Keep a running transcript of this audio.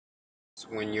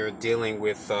When you're dealing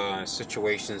with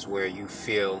situations where you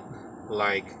feel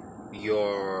like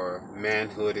your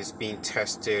manhood is being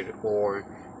tested, or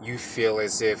you feel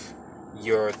as if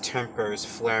your temper is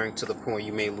flaring to the point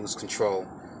you may lose control.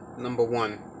 Number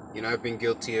one, I've been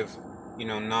guilty of,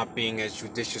 not being as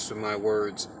judicious with my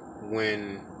words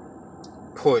when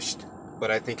pushed,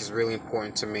 but I think it's really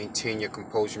important to maintain your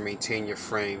composure, maintain your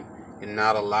frame, and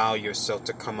not allow yourself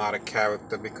to come out of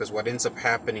character, because what ends up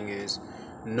happening is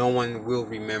no one will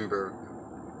remember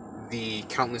the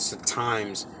countless of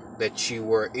times that you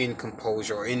were in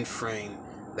composure or in frame.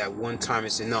 That one time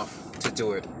is enough to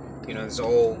do it. There's an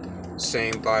old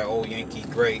saying by old Yankee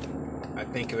great, I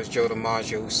think it was Joe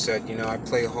DiMaggio, who said, I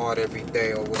play hard every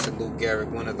day, or was it Lou Gehrig,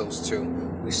 one of those two,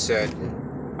 who said,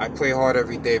 I play hard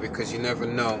every day because you never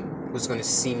know who's going to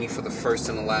see me for the first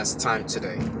and the last time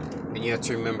today. And you have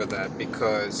to remember that,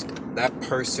 because that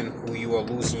person who you are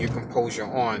losing your composure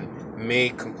on may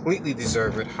completely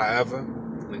deserve it. However,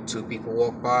 when two people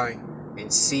walk by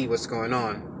and see what's going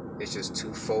on, it's just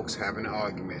two folks having an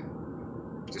argument.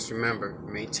 Just remember,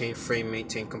 maintain frame,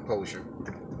 maintain composure.